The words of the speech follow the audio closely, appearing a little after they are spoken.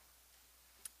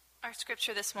Our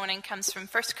scripture this morning comes from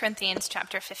 1 Corinthians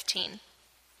chapter 15.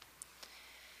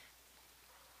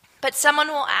 But someone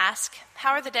will ask,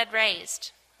 how are the dead raised?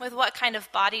 With what kind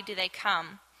of body do they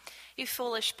come? You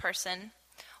foolish person,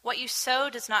 what you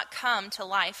sow does not come to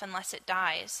life unless it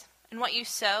dies. And what you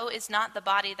sow is not the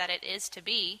body that it is to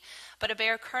be, but a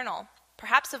bare kernel,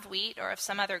 perhaps of wheat or of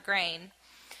some other grain.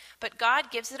 But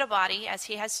God gives it a body as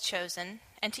he has chosen,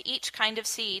 and to each kind of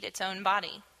seed its own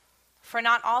body. For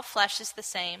not all flesh is the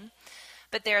same,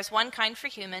 but there is one kind for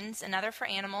humans, another for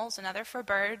animals, another for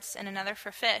birds, and another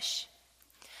for fish.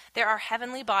 There are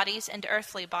heavenly bodies and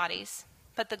earthly bodies,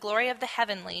 but the glory of the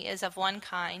heavenly is of one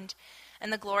kind,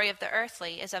 and the glory of the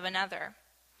earthly is of another.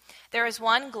 There is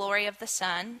one glory of the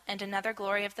sun, and another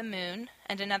glory of the moon,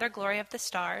 and another glory of the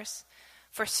stars,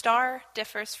 for star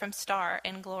differs from star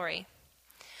in glory.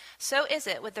 So is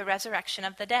it with the resurrection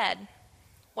of the dead.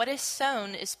 What is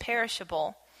sown is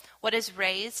perishable. What is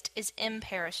raised is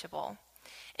imperishable.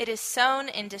 It is sown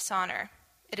in dishonor.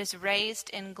 It is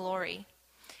raised in glory.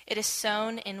 It is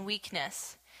sown in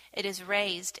weakness. It is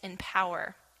raised in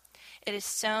power. It is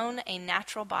sown a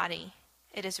natural body.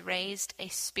 It is raised a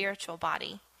spiritual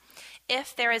body.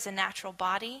 If there is a natural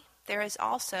body, there is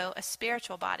also a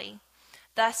spiritual body.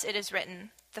 Thus it is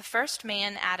written, the first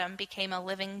man, Adam, became a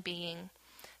living being.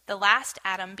 The last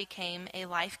Adam became a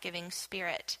life-giving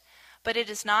spirit. But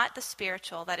it is not the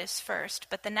spiritual that is first,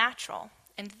 but the natural,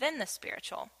 and then the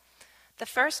spiritual. The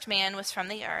first man was from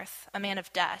the earth, a man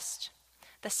of dust.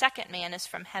 The second man is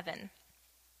from heaven.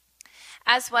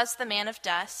 As was the man of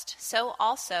dust, so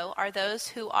also are those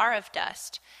who are of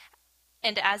dust.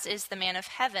 And as is the man of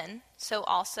heaven, so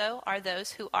also are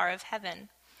those who are of heaven.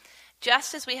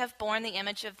 Just as we have borne the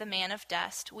image of the man of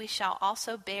dust, we shall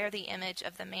also bear the image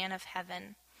of the man of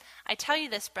heaven. I tell you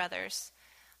this, brothers,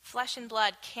 flesh and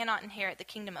blood cannot inherit the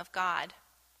kingdom of God,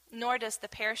 nor does the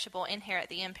perishable inherit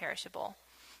the imperishable.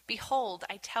 Behold,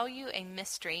 I tell you a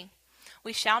mystery.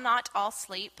 We shall not all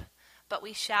sleep, but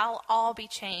we shall all be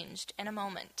changed in a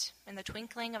moment, in the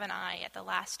twinkling of an eye at the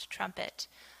last trumpet.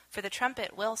 For the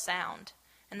trumpet will sound,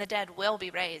 and the dead will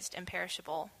be raised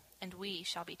imperishable, and we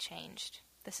shall be changed.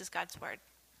 This is God's word.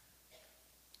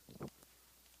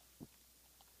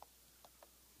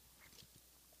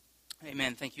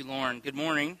 Amen. Thank you, Lauren. Good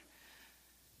morning.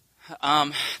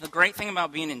 The great thing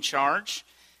about being in charge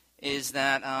is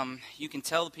that you can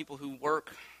tell the people who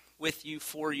work with you,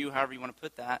 for you, however you want to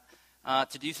put that,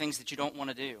 to do things that you don't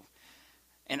want to do.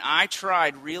 And I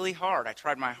tried really hard. I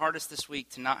tried my hardest this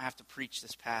week to not have to preach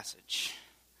this passage.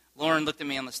 Lauren looked at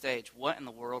me on the stage. What in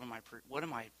the world am I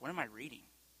reading?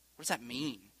 What does that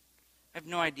mean? I have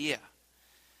no idea.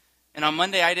 And on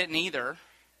Monday I didn't either.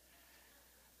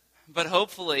 But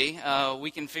hopefully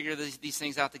we can figure these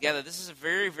things out together. This is a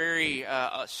very, very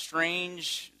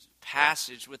strange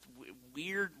passage with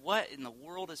weird, what in the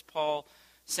world is Paul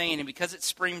saying? And because it's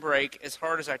spring break, as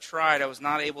hard as I tried, I was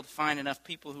not able to find enough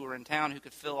people who were in town who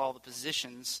could fill all the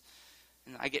positions.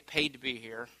 And I get paid to be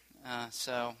here.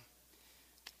 So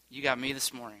you got me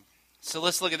this morning. So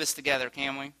let's look at this together,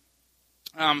 can we?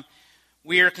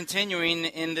 We are continuing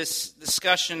in this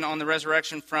discussion on the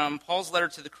resurrection from Paul's letter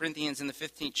to the Corinthians in the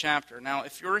 15th chapter. Now,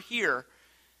 if you're here,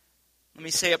 let me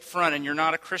say up front, and you're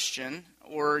not a Christian,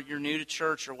 or you're new to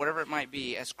church, or whatever it might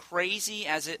be, as crazy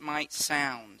as it might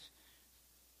sound,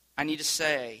 I need to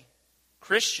say,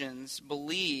 Christians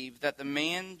believe that the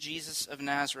man Jesus of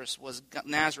Nazareth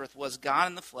was God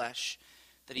in the flesh,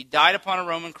 that he died upon a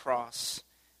Roman cross,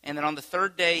 and that on the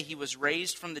third day he was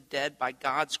raised from the dead by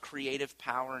God's creative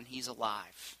power, and he's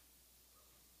alive.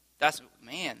 That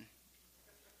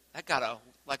got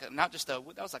that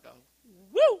was like a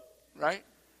woo, right?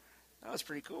 That was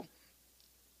pretty cool.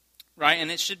 Right,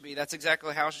 and it should be. That's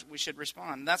exactly how we should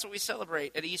respond. And that's what we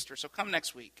celebrate at Easter, so come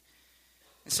next week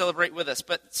and celebrate with us.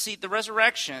 But see, the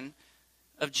resurrection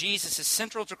of Jesus is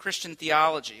central to Christian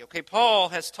theology. Okay, Paul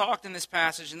has talked in this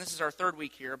passage, and this is our third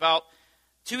week here, about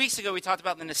 2 weeks ago, we talked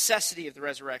about the necessity of the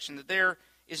resurrection, that there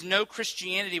is no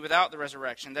Christianity without the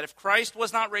resurrection, that if Christ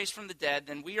was not raised from the dead,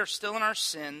 then we are still in our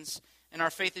sins and our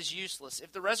faith is useless.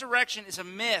 If the resurrection is a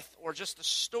myth or just a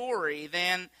story,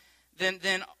 then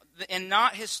and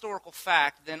not historical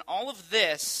fact, then all of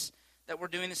this that we're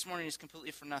doing this morning is completely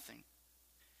for nothing.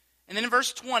 And then in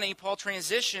verse 20, Paul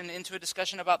transitioned into a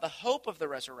discussion about the hope of the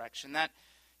resurrection, that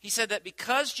he said that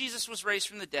because Jesus was raised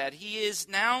from the dead, he is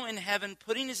now in heaven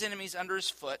putting his enemies under his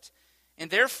foot, and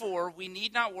therefore we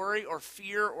need not worry or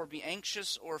fear or be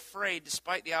anxious or afraid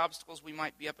despite the obstacles we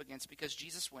might be up against, because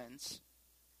Jesus wins,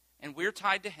 and we're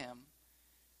tied to him,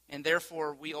 and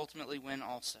therefore we ultimately win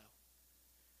also.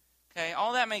 Okay,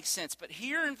 all that makes sense. But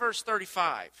here in verse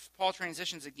 35, Paul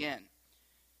transitions again.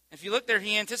 If you look there,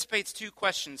 he anticipates two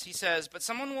questions. He says, but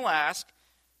someone will ask,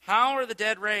 how are the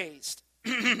dead raised?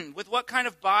 With what kind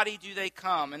of body do they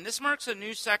come? And this marks a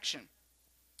new section.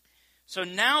 So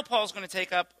now Paul's going to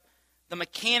take up the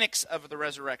mechanics of the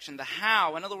resurrection, the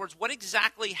how. In other words, what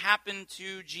exactly happened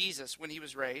to Jesus when he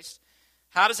was raised?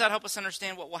 How does that help us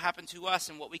understand what will happen to us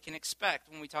and what we can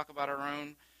expect when we talk about our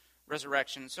own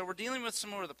resurrection? So we're dealing with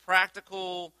some of the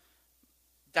practical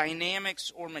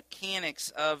dynamics or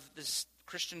mechanics of this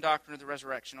Christian doctrine of the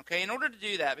resurrection. Okay, in order to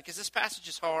do that, because this passage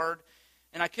is hard,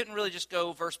 and I couldn't really just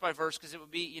go verse by verse because it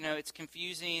would be, it's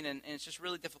confusing and it's just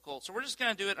really difficult. So we're just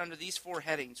going to do it under these four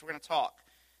headings. We're going to talk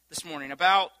this morning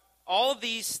about all of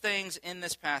these things in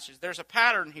this passage. There's a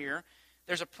pattern here.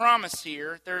 There's a promise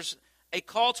here. There's a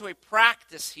call to a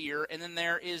practice here. And then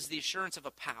there is the assurance of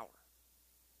a power.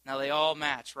 Now they all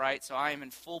match, right? So I am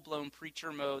in full-blown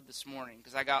preacher mode this morning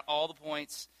because I got all the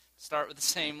points start with the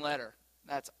same letter.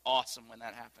 That's awesome when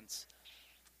that happens,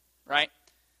 right?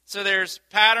 So there's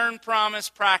pattern, promise,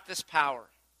 practice, power.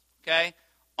 Okay?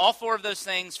 All four of those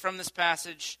things from this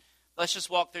passage. Let's just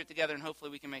walk through it together and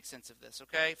hopefully we can make sense of this.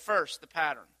 Okay? First, the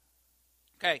pattern.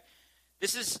 Okay.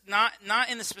 This is not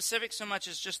in the specifics so much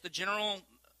as just the general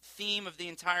theme of the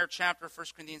entire chapter of 1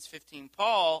 Corinthians 15.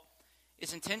 Paul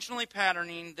is intentionally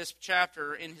patterning this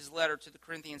chapter in his letter to the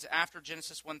Corinthians after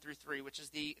Genesis 1 through 3, which is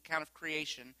the account of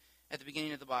creation at the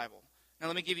beginning of the Bible. Now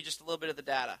let me give you just a little bit of the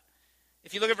data.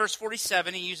 If you look at verse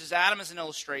 47, he uses Adam as an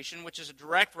illustration, which is a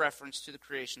direct reference to the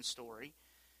creation story.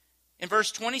 In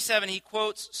verse 27, he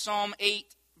quotes Psalm 8,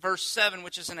 verse 7,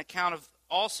 which is an account of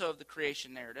also of the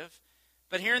creation narrative.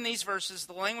 But here in these verses,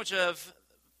 the language of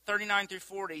 39 through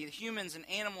 40, the humans and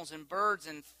animals and birds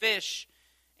and fish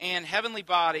and heavenly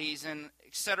bodies and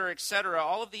et cetera,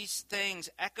 all of these things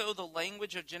echo the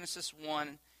language of Genesis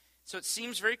 1. So it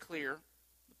seems very clear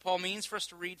Paul means for us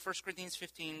to read 1 Corinthians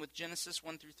 15 with Genesis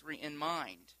 1 through 3 in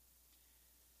mind.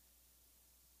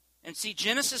 And see,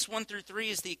 Genesis 1 through 3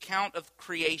 is the account of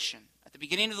creation at the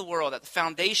beginning of the world, at the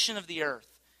foundation of the earth.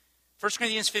 1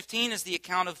 Corinthians 15 is the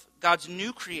account of God's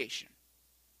new creation.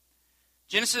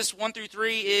 Genesis 1 through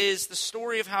 3 is the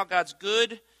story of how God's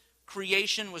good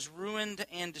creation was ruined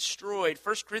and destroyed.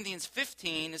 1 Corinthians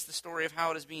 15 is the story of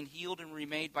how it is being healed and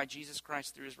remade by Jesus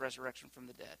Christ through his resurrection from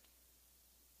the dead.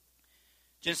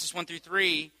 Genesis 1 through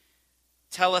 3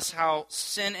 tell us how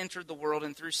sin entered the world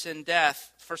and through sin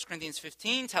death. 1 Corinthians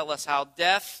 15 tell us how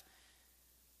death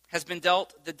has been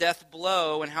dealt the death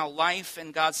blow and how life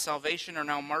and God's salvation are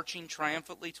now marching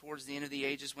triumphantly towards the end of the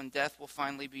ages when death will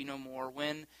finally be no more.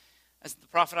 When, as the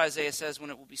prophet Isaiah says,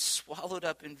 when it will be swallowed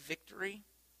up in victory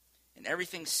and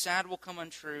everything sad will come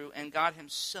untrue and God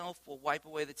himself will wipe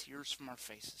away the tears from our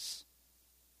faces.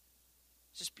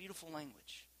 It's just beautiful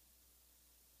language.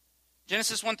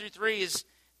 Genesis 1 through 3 is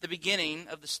the beginning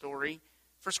of the story.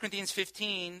 1 Corinthians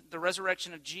 15, the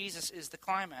resurrection of Jesus, is the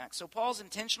climax. So Paul's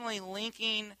intentionally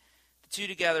linking the two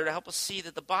together to help us see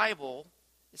that the Bible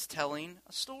is telling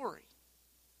a story.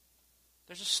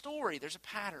 There's a story. There's a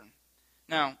pattern.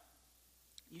 Now,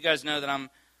 you guys know that I'm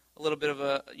a little bit of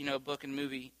a book and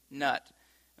movie nut.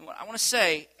 And what I want to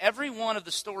say, every one of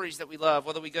the stories that we love,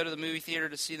 whether we go to the movie theater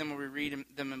to see them or we read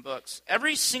them in books,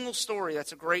 every single story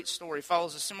that's a great story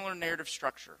follows a similar narrative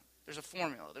structure. There's a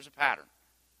formula. There's a pattern.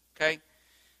 Okay?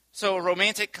 So a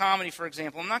romantic comedy, for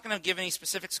example, I'm not going to give any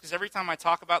specifics because every time I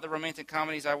talk about the romantic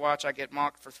comedies I watch, I get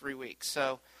mocked for 3 weeks.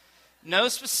 So no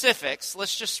specifics.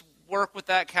 Let's just work with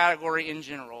that category in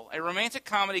general. A romantic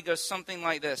comedy goes something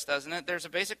like this, doesn't it? There's a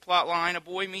basic plot line. A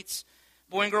boy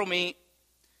and girl meet.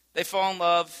 They fall in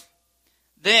love.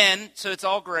 Then, so it's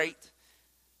all great.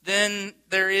 Then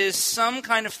there is some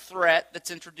kind of threat that's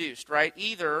introduced, right?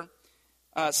 Either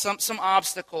some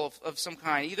obstacle of some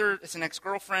kind. Either it's an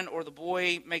ex-girlfriend or the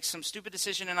boy makes some stupid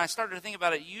decision. And I started to think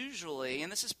about it usually,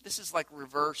 and this is like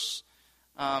reverse,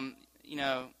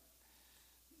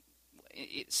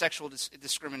 sexual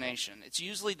discrimination. It's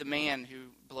usually the man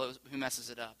who messes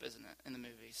it up, isn't it, in the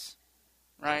movies,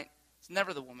 right? It's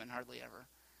never the woman, hardly ever.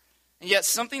 And yet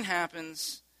something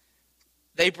happens,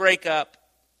 they break up,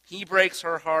 he breaks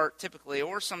her heart typically,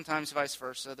 or sometimes vice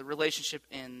versa. The relationship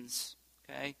ends,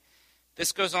 okay?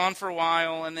 This goes on for a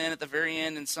while, and then at the very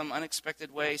end, in some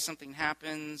unexpected way, something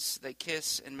happens, they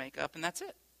kiss and make up, and that's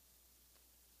it.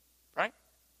 Right?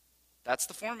 That's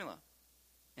the formula.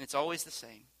 And it's always the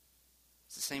same.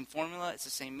 It's the same formula, it's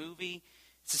the same movie,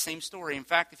 it's the same story. In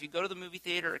fact, if you go to the movie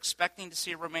theater expecting to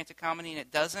see a romantic comedy and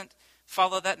it doesn't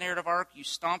follow that narrative arc, you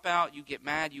stomp out, you get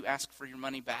mad, you ask for your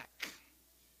money back.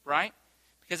 Right?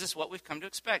 Because it's what we've come to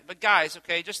expect. But guys,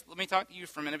 okay, just let me talk to you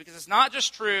for a minute, because it's not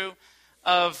just true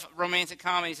of romantic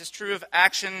comedies. It's true of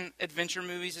action-adventure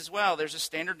movies as well. There's a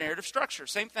standard narrative structure.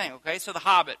 Same thing, okay? So The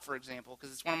Hobbit, for example,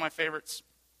 because it's one of my favorites,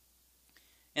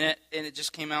 and it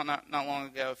just came out not long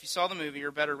ago. If you saw the movie,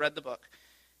 or better, read the book.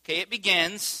 Okay, it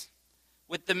begins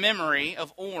with the memory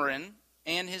of Orin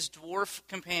and his dwarf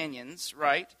companions,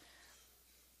 right,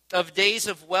 of days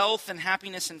of wealth and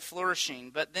happiness and flourishing.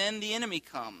 But then the enemy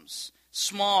comes,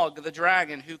 Smaug, the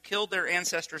dragon, who killed their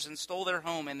ancestors and stole their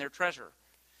home and their treasure.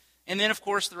 And then, of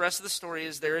course, the rest of the story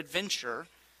is their adventure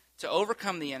to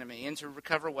overcome the enemy and to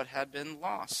recover what had been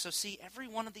lost. So see, every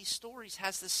one of these stories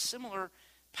has this similar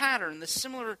pattern, this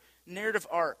similar narrative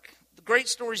arc. The great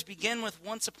stories begin with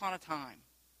once upon a time,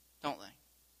 don't they?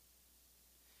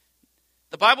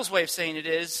 The Bible's way of saying it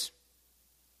is,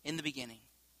 in the beginning.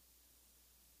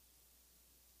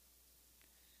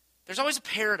 There's always a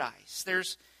paradise.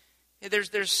 There's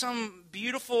some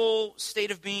beautiful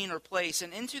state of being or place,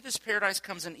 and into this paradise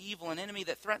comes an evil, an enemy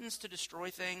that threatens to destroy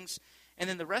things, and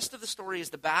then the rest of the story is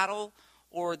the battle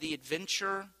or the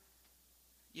adventure,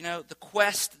 the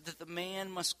quest that the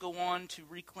man must go on to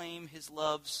reclaim his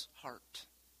love's heart,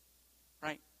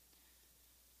 right?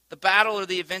 The battle or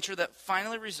the adventure that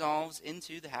finally resolves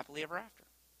into the happily ever after.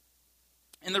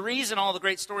 And the reason all the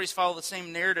great stories follow the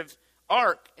same narrative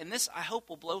arc, and this I hope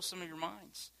will blow some of your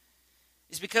minds,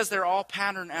 is because they're all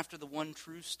patterned after the one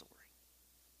true story.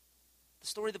 The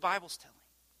story the Bible's telling.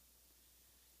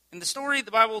 And the story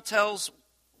the Bible tells,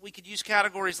 we could use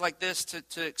categories like this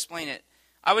to explain it.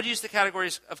 I would use the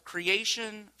categories of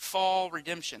creation, fall,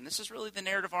 redemption. This is really the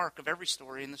narrative arc of every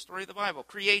story in the story of the Bible.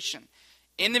 Creation.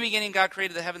 In the beginning, God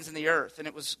created the heavens and the earth, and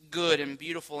it was good and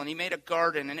beautiful, and he made a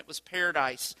garden, and it was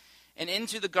paradise. And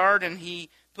into the garden, he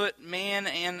put man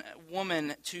and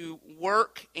woman to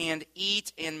work and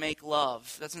eat and make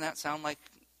love. Doesn't that sound like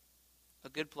a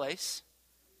good place?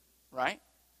 Right?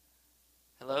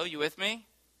 Hello, you with me?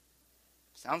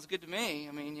 Sounds good to me.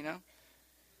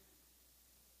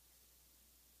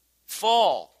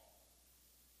 Fall.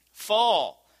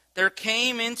 There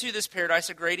came into this paradise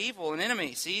a great evil, an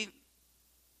enemy. See?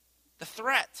 The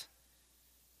threat.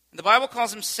 The Bible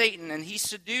calls him Satan, and he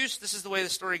seduced, this is the way the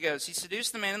story goes, he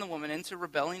seduced the man and the woman into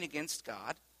rebelling against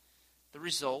God. The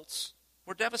results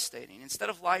were devastating. Instead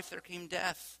of life, there came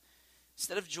death.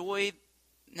 Instead of joy,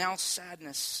 now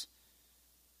sadness.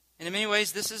 And in many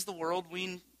ways, this is the world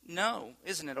we know,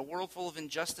 isn't it? A world full of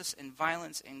injustice and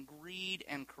violence and greed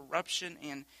and corruption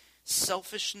and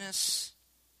selfishness.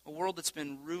 A world that's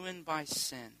been ruined by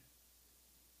sin.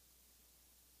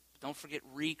 But don't forget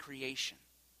recreation.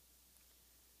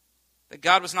 That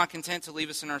God was not content to leave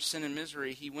us in our sin and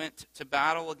misery. He went to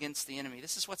battle against the enemy.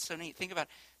 This is what's so neat. Think about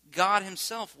it. God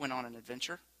himself went on an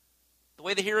adventure. The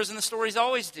way the heroes in the stories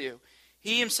always do.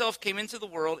 He himself came into the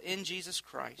world in Jesus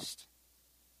Christ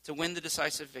to win the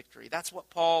decisive victory. That's what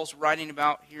Paul's writing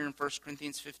about here in 1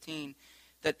 Corinthians 15.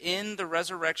 That in the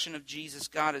resurrection of Jesus,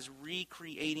 God is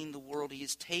recreating the world. He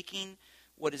is taking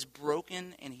what is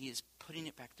broken and he is putting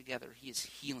it back together. He is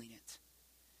healing it.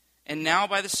 And now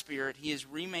by the Spirit, he is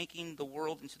remaking the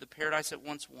world into the paradise it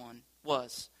once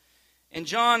was. And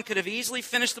John could have easily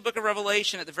finished the book of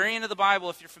Revelation at the very end of the Bible,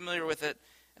 if you're familiar with it.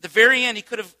 At the very end, he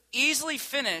could have easily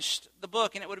finished the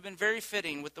book, and it would have been very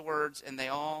fitting with the words, and they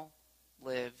all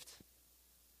lived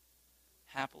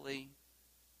happily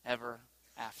ever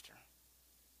after.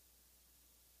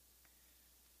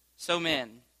 So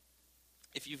men,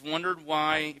 if you've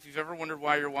ever wondered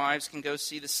why your wives can go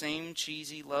see the same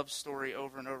cheesy love story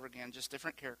over and over again, just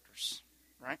different characters,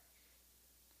 right?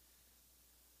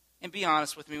 And be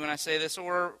honest with me when I say this,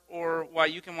 or why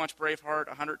you can watch Braveheart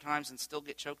 100 times and still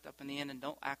get choked up in the end, and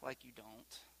don't act like you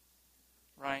don't,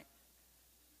 right?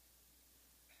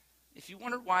 If you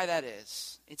wondered why that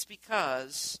is, it's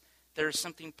because there's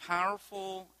something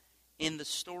powerful in the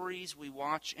stories we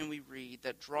watch and we read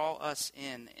that draw us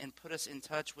in and put us in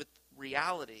touch with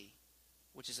reality,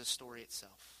 which is a story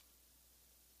itself.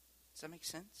 Does that make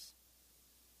sense?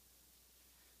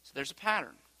 So there's a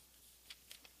pattern.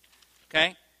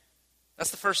 Okay?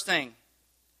 That's the first thing.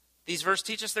 These verses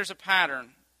teach us there's a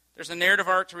pattern. There's a narrative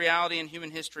arc to reality in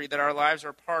human history that our lives are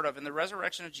a part of, and the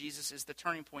resurrection of Jesus is the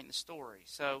turning point in the story.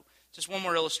 So just one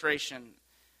more illustration.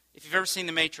 If you've ever seen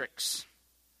The Matrix,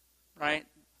 right?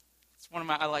 It's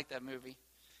I like that movie.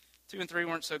 2 and 3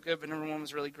 weren't so good, but number 1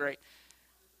 was really great.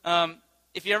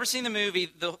 If you've ever seen the movie,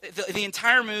 the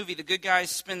entire movie, the good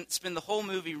guys spend the whole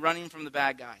movie running from the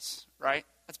bad guys, right?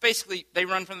 That's basically, they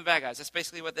run from the bad guys. That's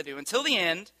basically what they do. Until the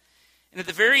end, and at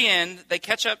the very end, they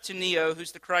catch up to Neo,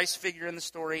 who's the Christ figure in the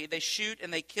story. They shoot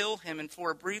and they kill him, and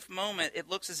for a brief moment, it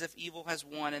looks as if evil has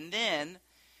won. And then,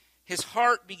 his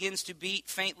heart begins to beat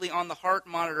faintly on the heart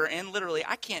monitor, and literally,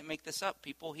 I can't make this up,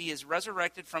 people, he is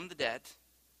resurrected from the dead.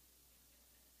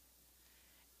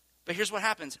 But here's what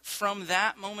happens. From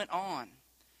that moment on,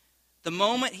 the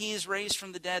moment he is raised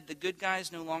from the dead, the good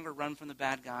guys no longer run from the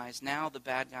bad guys. Now the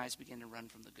bad guys begin to run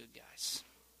from the good guys.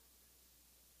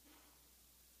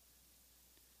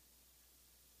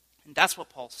 And that's what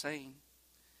Paul's saying.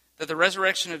 That the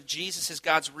resurrection of Jesus is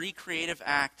God's recreative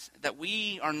act, that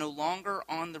we are no longer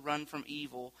on the run from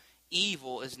evil.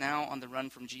 Evil is now on the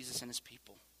run from Jesus and his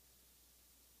people.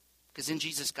 Because in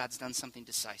Jesus, God's done something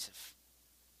decisive.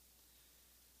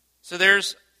 So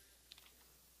there's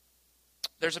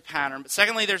a pattern. But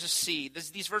secondly, there's a seed.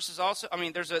 These verses also,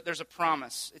 there's a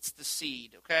promise. It's the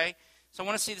seed, okay? So I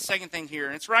want to see the second thing here.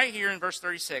 And it's right here in verse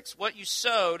 36. What you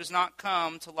sow does not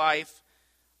come to life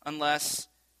unless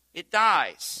it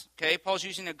dies. Okay? Paul's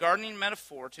using a gardening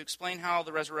metaphor to explain how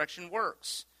the resurrection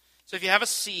works. So if you have a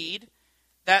seed,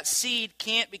 that seed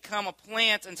can't become a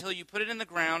plant until you put it in the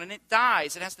ground and it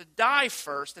dies. It has to die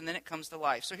first and then it comes to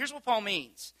life. So here's what Paul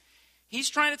means. He's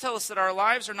trying to tell us that our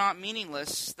lives are not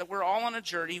meaningless, that we're all on a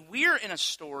journey. We're in a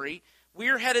story.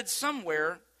 We're headed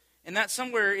somewhere, and that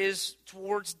somewhere is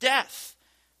towards death.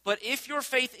 But if your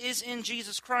faith is in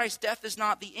Jesus Christ, death is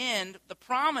not the end. The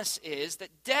promise is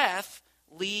that death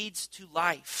leads to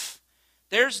life.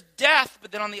 There's death,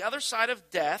 but then on the other side of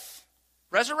death,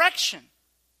 resurrection.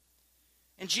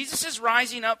 And Jesus'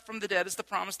 rising up from the dead is the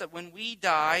promise that when we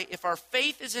die, if our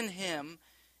faith is in him,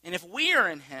 and if we are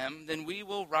in him, then we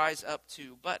will rise up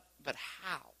too. But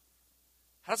how?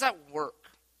 How does that work?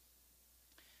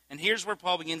 And here's where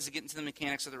Paul begins to get into the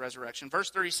mechanics of the resurrection. Verse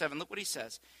 37, look what he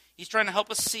says. He's trying to help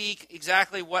us see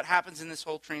exactly what happens in this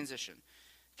whole transition.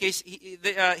 Here's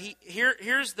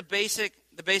the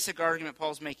basic argument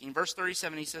Paul's making. Verse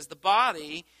 37, he says, the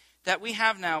body that we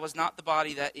have now is not the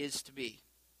body that is to be.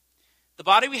 The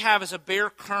body we have is a bare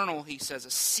kernel, he says,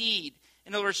 a seed.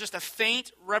 In other words, just a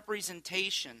faint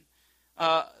representation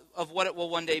of what it will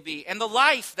one day be. And the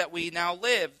life that we now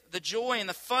live, the joy and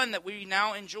the fun that we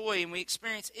now enjoy and we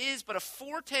experience is but a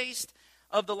foretaste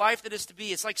of the life that is to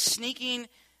be. It's like sneaking,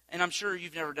 and I'm sure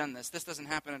you've never done this. This doesn't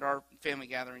happen at our family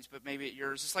gatherings, but maybe at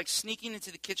yours. It's like sneaking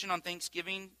into the kitchen on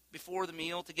Thanksgiving before the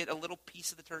meal to get a little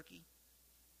piece of the turkey.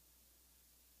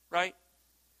 Right?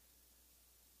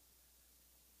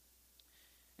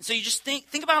 And so you just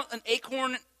think about an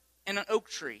acorn and an oak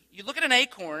tree. You look at an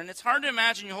acorn, and it's hard to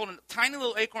imagine you hold a tiny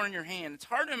little acorn in your hand. It's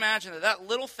hard to imagine that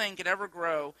little thing could ever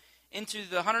grow into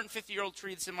the 150-year-old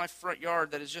tree that's in my front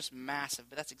yard that is just massive.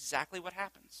 But that's exactly what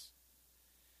happens.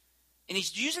 And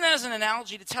he's using that as an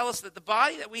analogy to tell us that the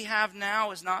body that we have now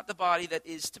is not the body that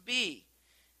is to be.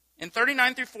 In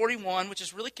 39 through 41, which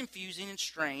is really confusing and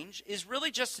strange, is really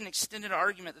just an extended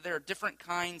argument that there are different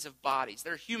kinds of bodies.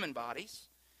 There are human bodies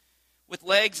with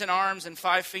legs and arms and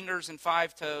 5 fingers and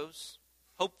 5 toes,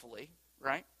 hopefully,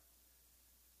 right?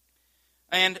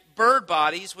 And bird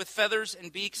bodies with feathers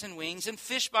and beaks and wings, and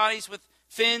fish bodies with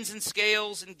fins and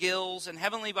scales and gills, and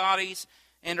heavenly bodies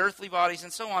and earthly bodies,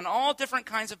 and so on. All different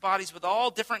kinds of bodies with all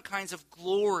different kinds of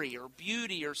glory or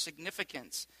beauty or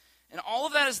significance. And all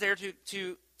of that is there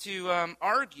to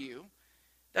argue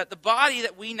that the body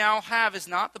that we now have is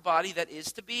not the body that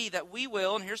is to be, that we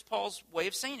will, and here's Paul's way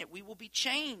of saying it, we will be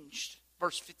changed.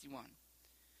 Verse 51.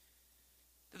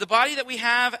 The body that we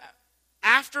have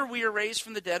after we are raised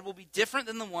from the dead will be different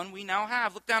than the one we now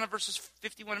have. Look down at verses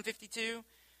 51 and 52.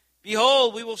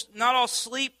 Behold, we will not all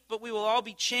sleep, but we will all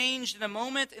be changed in a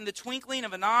moment, in the twinkling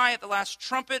of an eye, at the last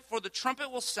trumpet. For the trumpet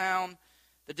will sound,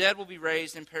 the dead will be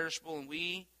raised imperishable, and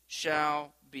we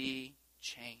shall be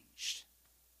changed.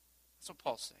 That's what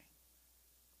Paul's saying.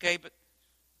 Okay, but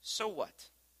so what?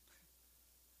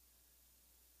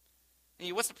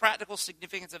 And what's the practical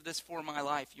significance of this for my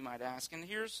life, you might ask? And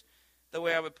here's the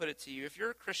way I would put it to you. If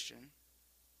you're a Christian,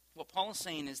 what Paul is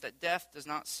saying is that death does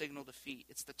not signal defeat.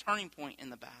 It's the turning point in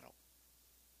the battle.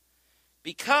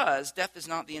 Because death is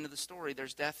not the end of the story.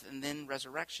 There's death and then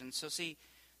resurrection. So see,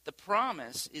 the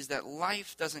promise is that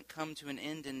life doesn't come to an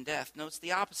end in death. No, it's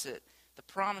the opposite. The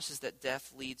promise is that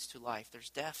death leads to life.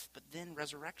 There's death, but then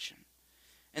resurrection.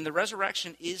 And the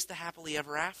resurrection is the happily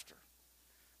ever after.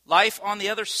 Life on the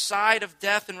other side of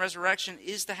death and resurrection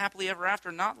is the happily ever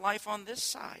after, not life on this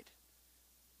side.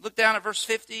 Look down at verse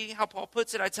 50, how Paul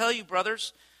puts it. I tell you,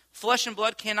 brothers, flesh and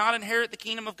blood cannot inherit the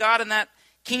kingdom of God. And that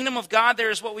kingdom of God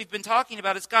there is what we've been talking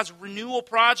about. It's God's renewal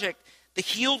project, the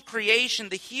healed creation,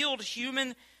 the healed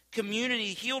human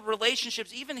community, healed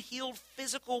relationships, even healed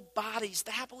physical bodies,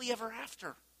 the happily ever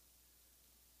after.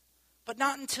 But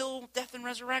not until death and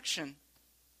resurrection.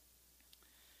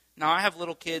 Now, I have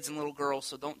little kids and little girls,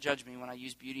 so don't judge me when I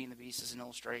use Beauty and the Beast as an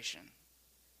illustration.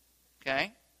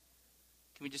 Okay?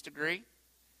 Can we just agree?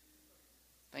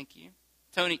 Thank you.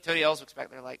 Tony Ellswick's back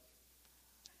there like,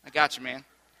 I got you, man.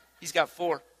 He's got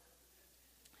 4.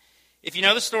 If you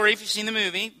know the story, if you've seen the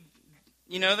movie,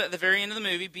 you know that at the very end of the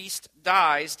movie, Beast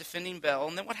dies defending Belle,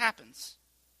 and then what happens?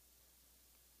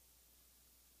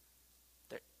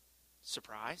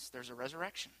 Surprise, there's a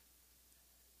resurrection.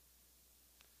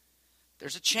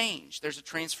 There's a change. There's a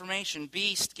transformation.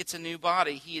 Beast gets a new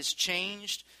body. He is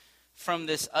changed from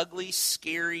this ugly,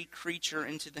 scary creature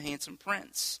into the handsome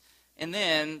prince. And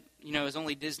then, as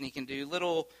only Disney can do,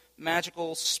 little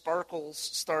magical sparkles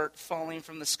start falling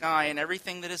from the sky, and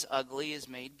everything that is ugly is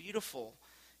made beautiful.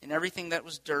 And everything that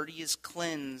was dirty is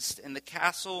cleansed. And the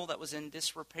castle that was in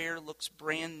disrepair looks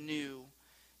brand new.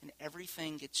 And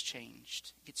everything gets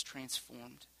changed, gets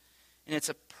transformed. And it's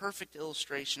a perfect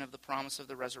illustration of the promise of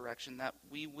the resurrection that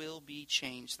we will be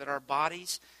changed, that our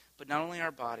bodies, but not only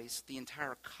our bodies, the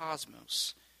entire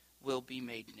cosmos will be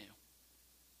made new.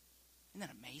 Isn't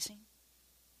that amazing?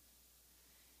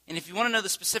 And if you want to know the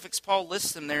specifics, Paul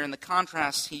lists them there in the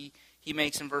contrast he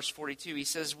makes in verse 42. He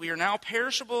says, we are now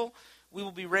perishable, we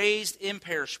will be raised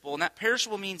imperishable. And that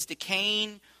perishable means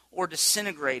decaying or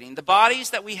disintegrating. The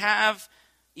bodies that we have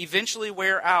eventually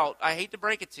wear out. I hate to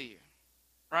break it to you,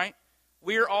 right?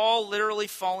 We're all literally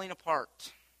falling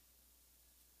apart.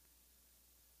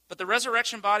 But the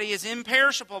resurrection body is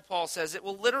imperishable, Paul says. It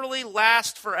will literally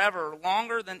last forever,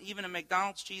 longer than even a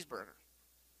McDonald's cheeseburger,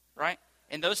 right?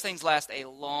 And those things last a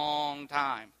long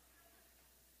time.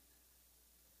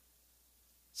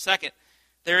 Second,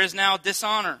 there is now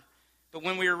dishonor. But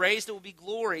when we are raised, it will be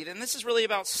glory. Then this is really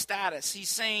about status. He's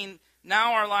saying,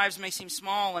 now our lives may seem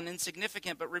small and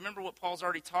insignificant, but remember what Paul's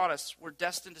already taught us. We're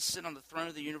destined to sit on the throne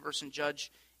of the universe and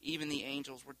judge even the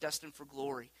angels. We're destined for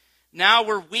glory. Now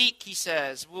we're weak, he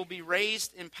says. We'll be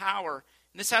raised in power.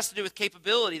 And this has to do with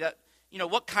capability. That,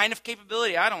 what kind of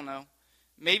capability? I don't know.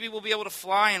 Maybe we'll be able to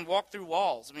fly and walk through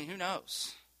walls. I mean, who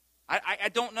knows? I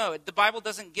don't know. The Bible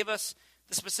doesn't give us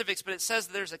the specifics, but it says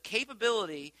that there's a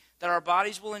capability that our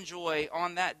bodies will enjoy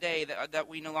on that day that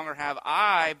we no longer have.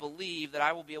 I believe that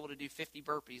I will be able to do 50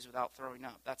 burpees without throwing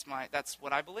up. That's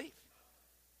what I believe.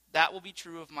 That will be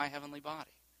true of my heavenly body.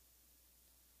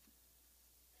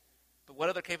 But what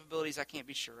other capabilities I can't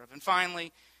be sure of. And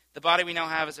finally, the body we now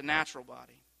have is a natural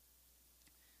body,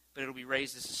 but it'll be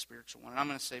raised as a spiritual one. And I'm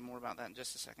going to say more about that in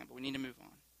just a second, but we need to move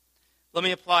on. Let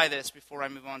me apply this before I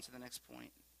move on to the next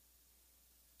point.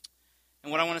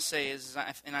 And what I want to say is,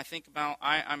 I think about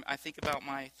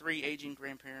my 3 aging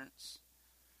grandparents.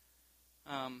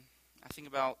 I think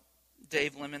about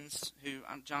Dave Lemons, who,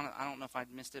 John, I don't know if I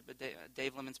missed it, but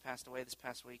Dave Lemons passed away this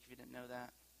past week, if you didn't know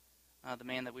that. The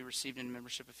man that we received in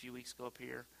membership a few weeks ago up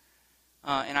here.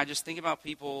 And I just think about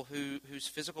people whose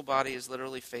physical body is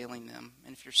literally failing them.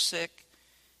 And if you're sick,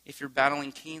 if you're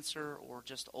battling cancer or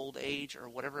just old age or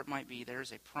whatever it might be,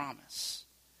 there's a promise.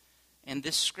 And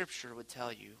this scripture would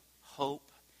tell you,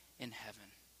 hope in heaven.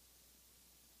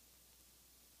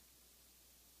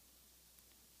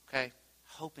 Okay?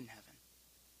 Hope in heaven.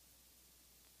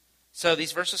 So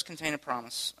these verses contain a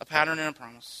promise, a pattern and a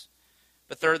promise.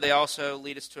 But third, they also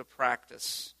lead us to a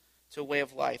practice, to a way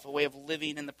of life, a way of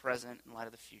living in the present in light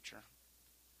of the future.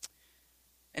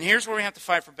 And here's where we have to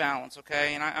fight for balance,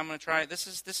 okay? And I'm going to try, this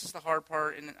is the hard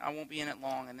part, and I won't be in it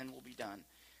long, and then we'll be done.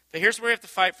 But here's where we have to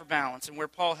fight for balance, and where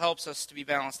Paul helps us to be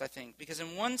balanced, I think. Because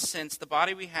in one sense, the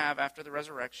body we have after the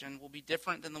resurrection will be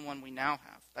different than the one we now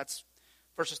have. That's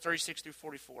verses 36 through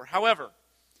 44. However,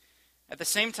 at the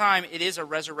same time, it is a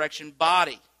resurrection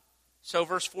body. So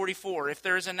verse 44, if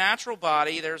there is a natural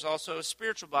body, there's also a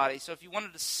spiritual body. So if you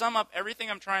wanted to sum up everything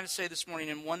I'm trying to say this morning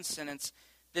in one sentence,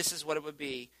 this is what it would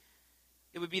be.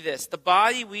 It would be this: the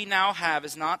body we now have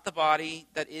is not the body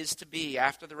that is to be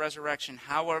after the resurrection.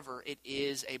 However, it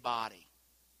is a body.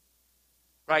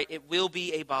 Right? It will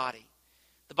be a body.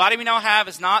 The body we now have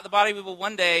is not the body we will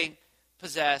one day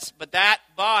possess, but that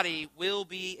body will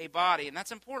be a body. And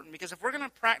that's important, because if we're going to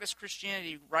practice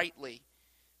Christianity rightly,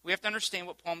 we have to understand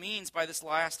what Paul means by this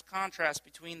last contrast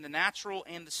between the natural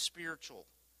and the spiritual.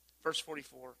 Verse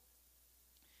 44.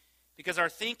 Because our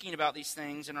thinking about these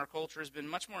things in our culture has been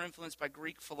much more influenced by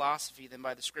Greek philosophy than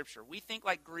by the Scripture. We think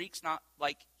like Greeks, not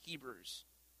like Hebrews.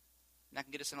 And that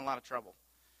can get us in a lot of trouble.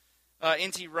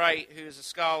 N.T. Wright, who is a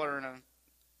scholar and a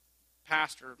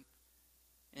pastor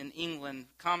in England,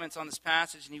 comments on this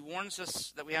passage, and he warns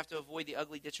us that we have to avoid the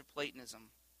ugly ditch of Platonism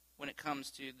when it comes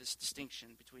to this distinction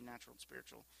between natural and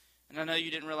spiritual. And I know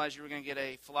you didn't realize you were going to get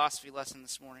a philosophy lesson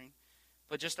this morning,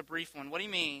 but just a brief one. What he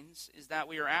means is that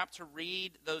we are apt to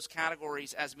read those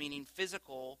categories as meaning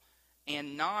physical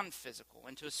and non-physical,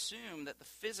 and to assume that the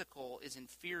physical is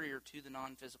inferior to the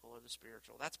non-physical or the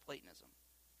spiritual. That's Platonism.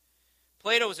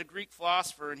 Plato was a Greek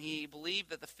philosopher, and he believed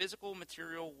that the physical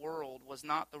material world was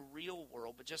not the real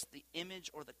world, but just the image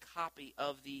or the copy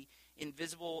of the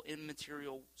invisible,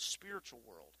 immaterial, spiritual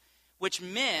world, which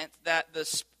meant that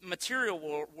the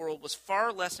material world was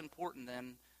far less important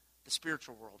than the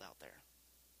spiritual world out there.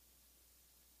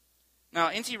 Now,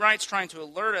 N.T. Wright's trying to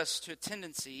alert us to a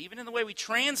tendency, even in the way we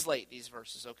translate these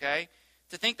verses, okay,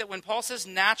 to think that when Paul says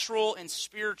natural and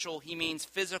spiritual, he means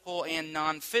physical and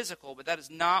non-physical, but that is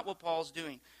not what Paul's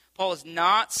doing. Paul is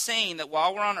not saying that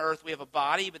while we're on earth we have a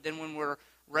body, but then when we're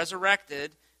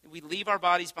resurrected, we leave our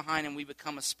bodies behind and we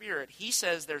become a spirit. He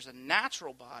says there's a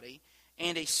natural body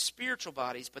and a spiritual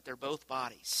body, but they're both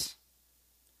bodies.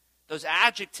 Those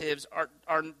adjectives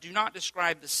do not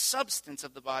describe the substance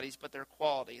of the bodies, but their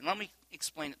quality. And let me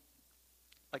explain it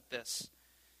like this.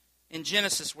 In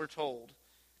Genesis, we're told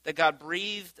that God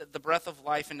breathed the breath of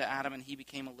life into Adam and he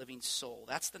became a living soul.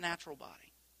 That's the natural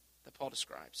body that Paul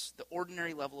describes, the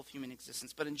ordinary level of human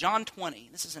existence. But in John 20,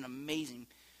 this is an amazing,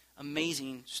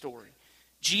 amazing story.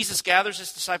 Jesus gathers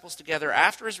his disciples together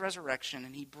after his resurrection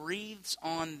and he breathes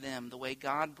on them the way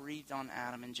God breathed on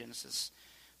Adam in Genesis.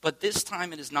 But this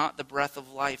time it is not the breath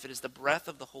of life, it is the breath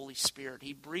of the Holy Spirit.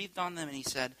 He breathed on them and he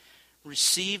said,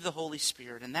 receive the Holy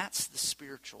Spirit, and that's the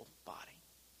spiritual body.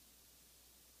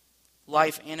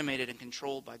 Life animated and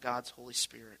controlled by God's Holy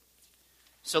Spirit.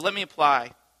 So let me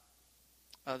apply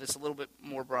this a little bit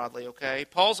more broadly, okay?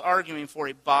 Paul's arguing for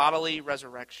a bodily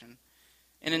resurrection.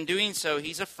 And in doing so,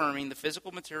 he's affirming the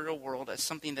physical material world as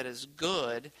something that is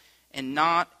good and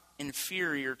not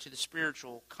inferior to the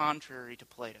spiritual, contrary to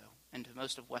Plato and to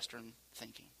most of Western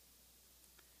thinking.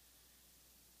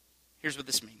 Here's what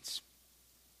this means.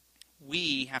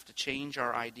 We have to change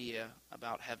our idea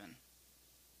about heaven.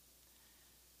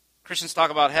 Christians talk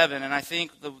about heaven, and I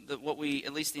think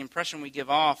at least the impression we give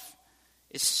off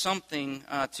is something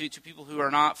to people who are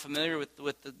not familiar with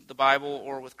the Bible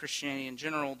or with Christianity in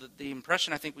general. The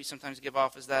impression I think we sometimes give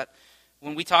off is that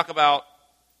when we talk about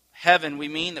heaven, we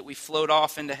mean that we float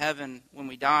off into heaven when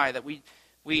we die, that we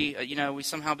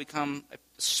somehow become a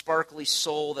sparkly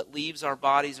soul that leaves our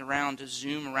bodies around to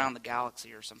zoom around the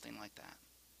galaxy or something like that.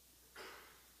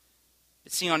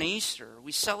 But see, on Easter,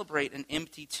 we celebrate an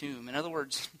empty tomb. In other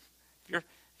words, if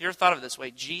you ever thought of it this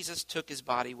way, Jesus took his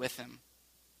body with him.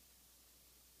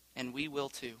 And we will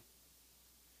too.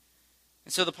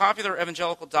 And so the popular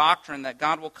evangelical doctrine that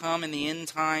God will come in the end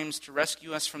times to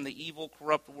rescue us from the evil,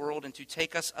 corrupt world and to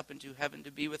take us up into heaven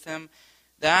to be with him,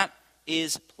 that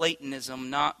is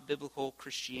Platonism, not biblical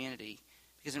Christianity.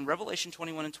 Because in Revelation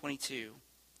 21 and 22,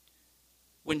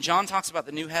 when John talks about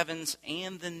the new heavens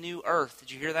and the new earth,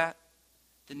 did you hear that?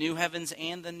 The new heavens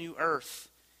and the new earth.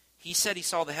 He said he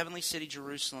saw the heavenly city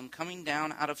Jerusalem coming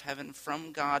down out of heaven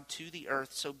from God to the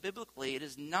earth. So biblically, it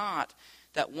is not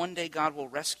that one day God will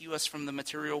rescue us from the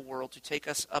material world to take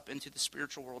us up into the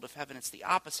spiritual world of heaven. It's the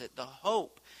opposite. The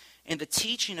hope and the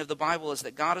teaching of the Bible is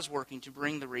that God is working to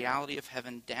bring the reality of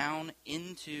heaven down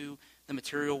into the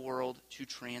material world to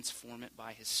transform it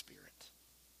by his Spirit.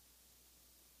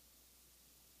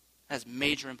 It has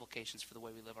major implications for the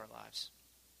way we live our lives.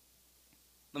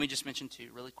 Let me just mention two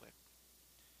really quick.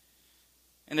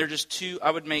 And they're just two,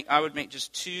 I would make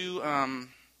just two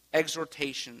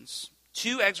exhortations.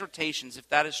 Two exhortations, if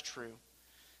that is true.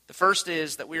 The first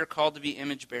is that we are called to be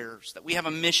image bearers, that we have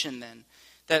a mission then.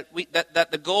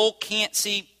 That the goal can't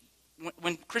see,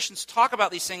 when Christians talk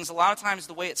about these things, a lot of times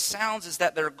the way it sounds is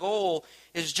that their goal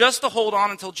is just to hold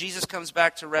on until Jesus comes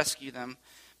back to rescue them.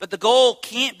 But the goal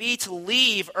can't be to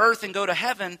leave earth and go to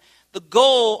heaven. The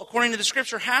goal, according to the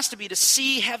Scripture, has to be to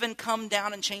see heaven come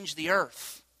down and change the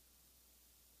earth.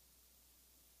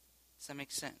 Does that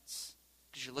make sense?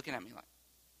 Because you're looking at me like...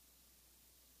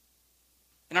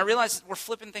 And I realize that we're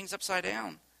flipping things upside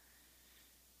down.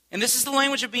 And this is the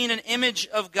language of being an image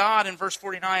of God in verse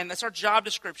 49. That's our job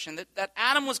description. That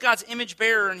Adam was God's image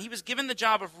bearer, and he was given the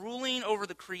job of ruling over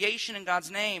the creation in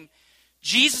God's name.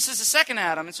 Jesus is the second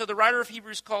Adam, and so the writer of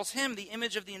Hebrews calls him the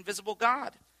image of the invisible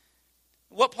God.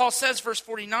 What Paul says, verse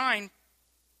 49,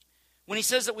 when he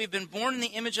says that we've been born in the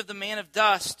image of the man of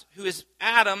dust, who is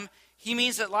Adam, he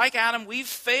means that like Adam, we've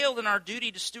failed in our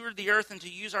duty to steward the earth and to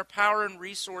use our power and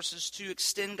resources to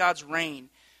extend God's reign.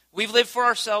 We've lived for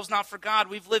ourselves, not for God.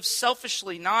 We've lived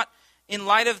selfishly, not in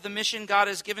light of the mission God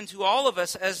has given to all of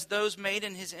us as those made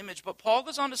in his image. But Paul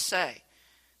goes on to say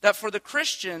that for the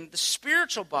Christian, the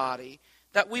spiritual body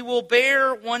that we will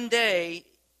bear one day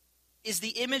is the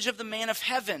image of the man of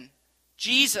heaven,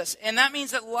 Jesus. And that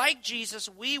means that like Jesus,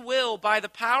 we will, by the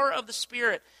power of the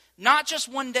Spirit, not just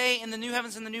one day in the new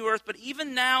heavens and the new earth, but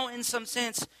even now in some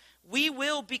sense, we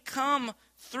will become,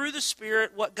 through the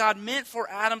Spirit, what God meant for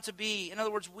Adam to be. In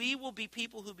other words, we will be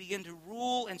people who begin to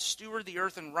rule and steward the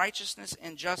earth in righteousness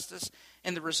and justice.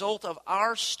 And the result of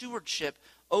our stewardship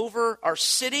over our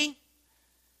city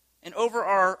and over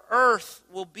our earth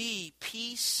will be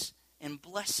peace and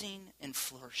blessing and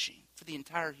flourishing for the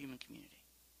entire human community.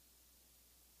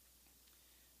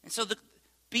 And so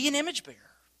be an image bearer.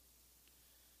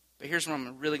 But here's where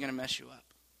I'm really going to mess you up.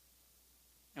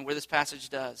 And where this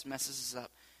passage messes us up.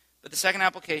 But the second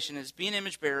application is be an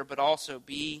image bearer, but also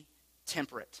be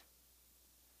temperate.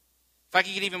 If I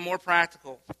could get even more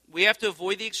practical, we have to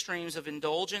avoid the extremes of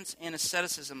indulgence and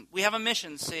asceticism. We have a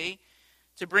mission, see,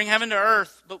 to bring heaven to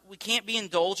earth, but we can't be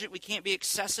indulgent, we can't be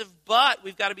excessive, but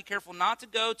we've got to be careful not to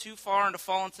go too far and to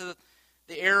fall into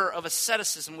the error of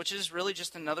asceticism, which is really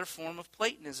just another form of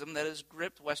Platonism that has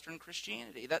gripped Western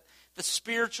Christianity. That the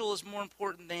spiritual is more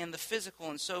important than the physical,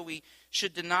 and so we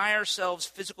should deny ourselves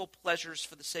physical pleasures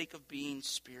for the sake of being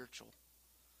spiritual.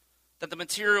 That the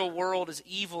material world is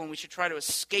evil and we should try to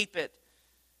escape it.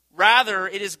 Rather,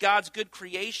 it is God's good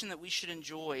creation that we should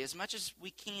enjoy as much as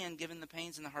we can given the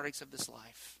pains and the heartaches of this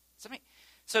life.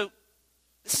 So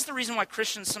this is the reason why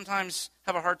Christians sometimes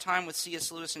have a hard time with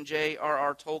C.S. Lewis and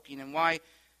J.R.R. Tolkien, and why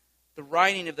the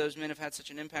writing of those men have had such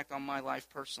an impact on my life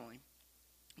personally.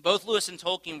 Both Lewis and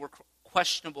Tolkien were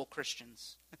questionable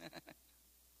Christians.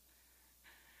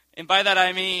 And by that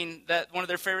I mean that one of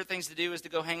their favorite things to do is to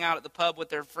go hang out at the pub with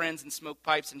their friends and smoke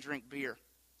pipes and drink beer.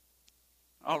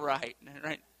 All right.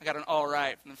 I got an all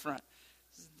right from the front.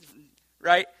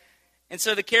 Right? And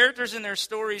so the characters in their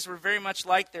stories were very much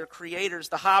like their creators.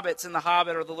 The hobbits in The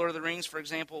Hobbit or The Lord of the Rings, for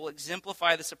example,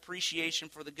 exemplify this appreciation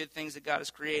for the good things that God has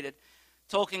created.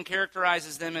 Tolkien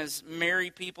characterizes them as merry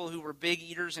people who were big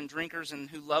eaters and drinkers and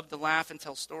who loved to laugh and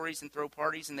tell stories and throw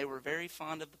parties, and they were very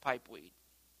fond of the pipeweed.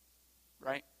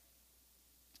 Right?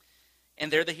 And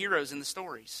they're the heroes in the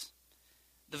stories.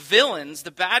 The villains,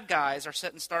 the bad guys, are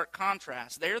set in stark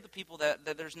contrast. They're the people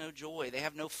that there's no joy. They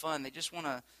have no fun. They just want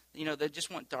to, they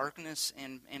just want darkness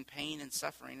and pain and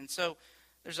suffering. And so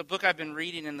there's a book I've been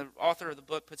reading, and the author of the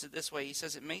book puts it this way. He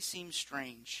says, it may seem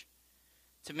strange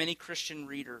to many Christian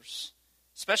readers,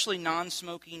 especially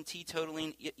non-smoking,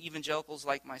 teetotaling evangelicals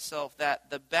like myself, that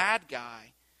the bad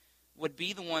guy would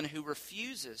be the one who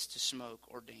refuses to smoke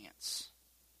or dance.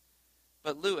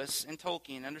 But Lewis and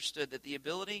Tolkien understood that the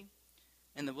ability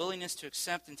and the willingness to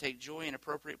accept and take joy in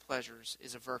appropriate pleasures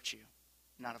is a virtue,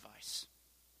 not a vice.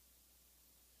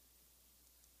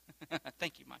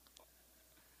 Thank you, Michael.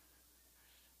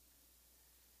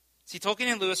 See,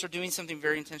 Tolkien and Lewis are doing something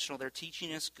very intentional. They're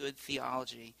teaching us good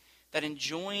theology, that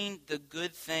enjoying the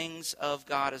good things of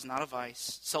God is not a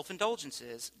vice. Self-indulgence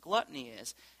is, gluttony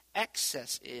is,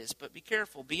 excess is, but be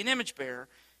careful. Be an image bearer.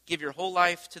 Give your whole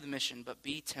life to the mission, but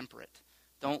be temperate.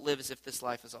 Don't live as if this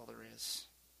life is all there is.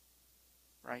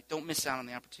 Right? Don't miss out on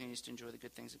the opportunities to enjoy the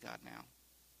good things of God now.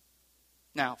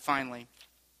 Now, finally,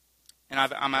 and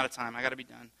I'm out of time. I got to be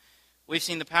done. We've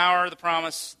seen the power, the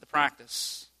promise, the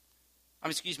practice.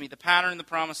 The pattern, the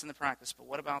promise, and the practice. But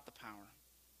what about the power?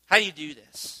 How do you do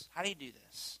this? How do you do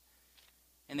this?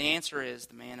 And the answer is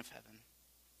the man of heaven.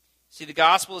 See, the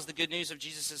gospel is the good news of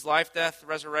Jesus' life, death,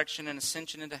 resurrection, and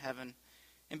ascension into heaven.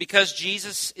 And because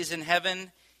Jesus is in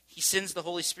heaven, he sends the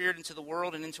Holy Spirit into the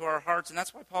world and into our hearts. And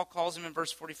that's why Paul calls him in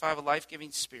verse 45 a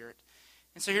life-giving spirit.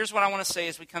 And so here's what I want to say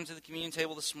as we come to the communion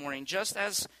table this morning. Just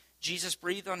as Jesus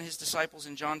breathed on his disciples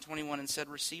in John 21 and said,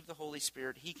 receive the Holy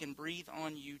Spirit, he can breathe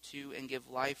on you too and give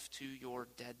life to your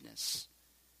deadness.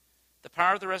 The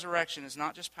power of the resurrection is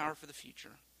not just power for the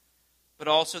future, but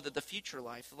also that the future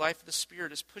life, the life of the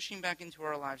Spirit, is pushing back into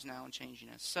our lives now and changing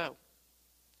us. So,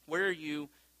 where are you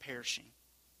perishing?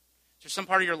 Is there some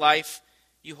part of your life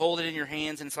you hold it in your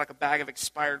hands and it's like a bag of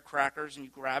expired crackers and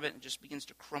you grab it and it just begins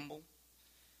to crumble?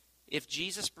 If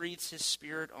Jesus breathes his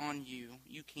Spirit on you,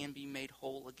 you can be made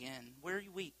whole again. Where are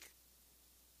you weak?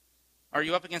 Are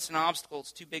you up against an obstacle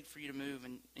that's too big for you to move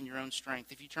in your own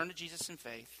strength? If you turn to Jesus in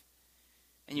faith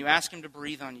and you ask him to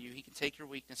breathe on you, he can take your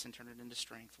weakness and turn it into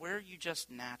strength. Where are you just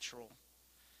natural?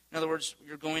 In other words,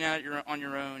 you're going at it on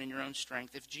your own in your own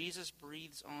strength. If Jesus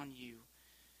breathes on you,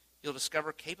 you'll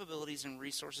discover capabilities and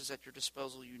resources at your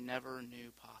disposal you never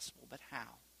knew possible. But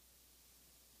how?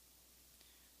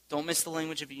 Don't miss the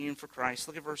language of union for Christ.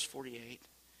 Look at verse 48.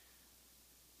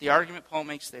 The argument Paul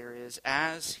makes there is,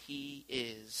 as he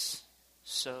is,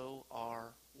 so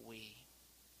are we.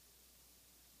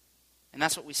 And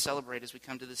that's what we celebrate as we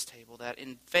come to this table, that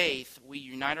in faith we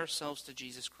unite ourselves to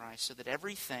Jesus Christ so that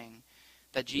everything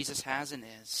that Jesus has and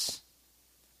is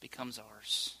becomes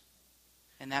ours.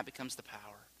 And that becomes the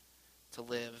power to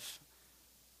live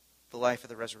the life of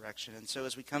the resurrection. And so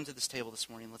as we come to this table this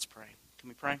morning, let's pray. Can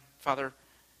we pray? Father,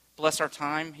 bless our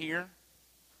time here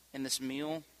in this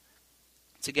meal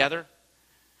together.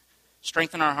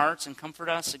 Strengthen our hearts and comfort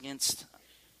us against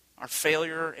our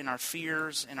failure and our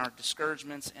fears and our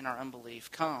discouragements and our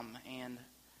unbelief. Come and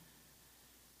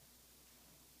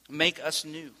make us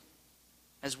new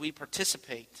as we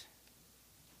participate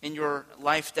in your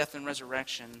life, death, and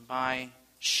resurrection by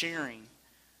sharing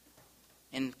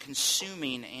and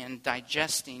consuming and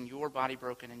digesting your body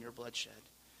broken and your blood shed.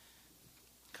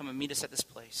 Come and meet us at this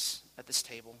place, at this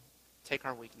table. Take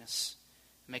our weakness,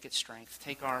 make it strength.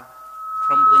 Take our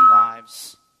crumbling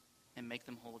lives and make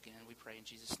them whole again. We pray in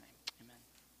Jesus' name.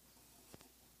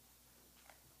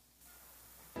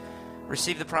 Amen.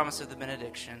 Receive the promise of the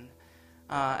benediction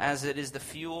as it is the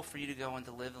fuel for you to go and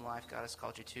to live the life God has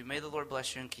called you to. May the Lord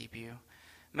bless you and keep you.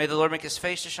 May the Lord make his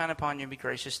face to shine upon you and be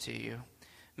gracious to you.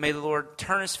 May the Lord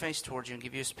turn his face towards you and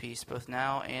give you his peace, both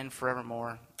now and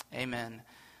forevermore. Amen.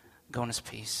 Go in his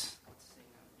peace.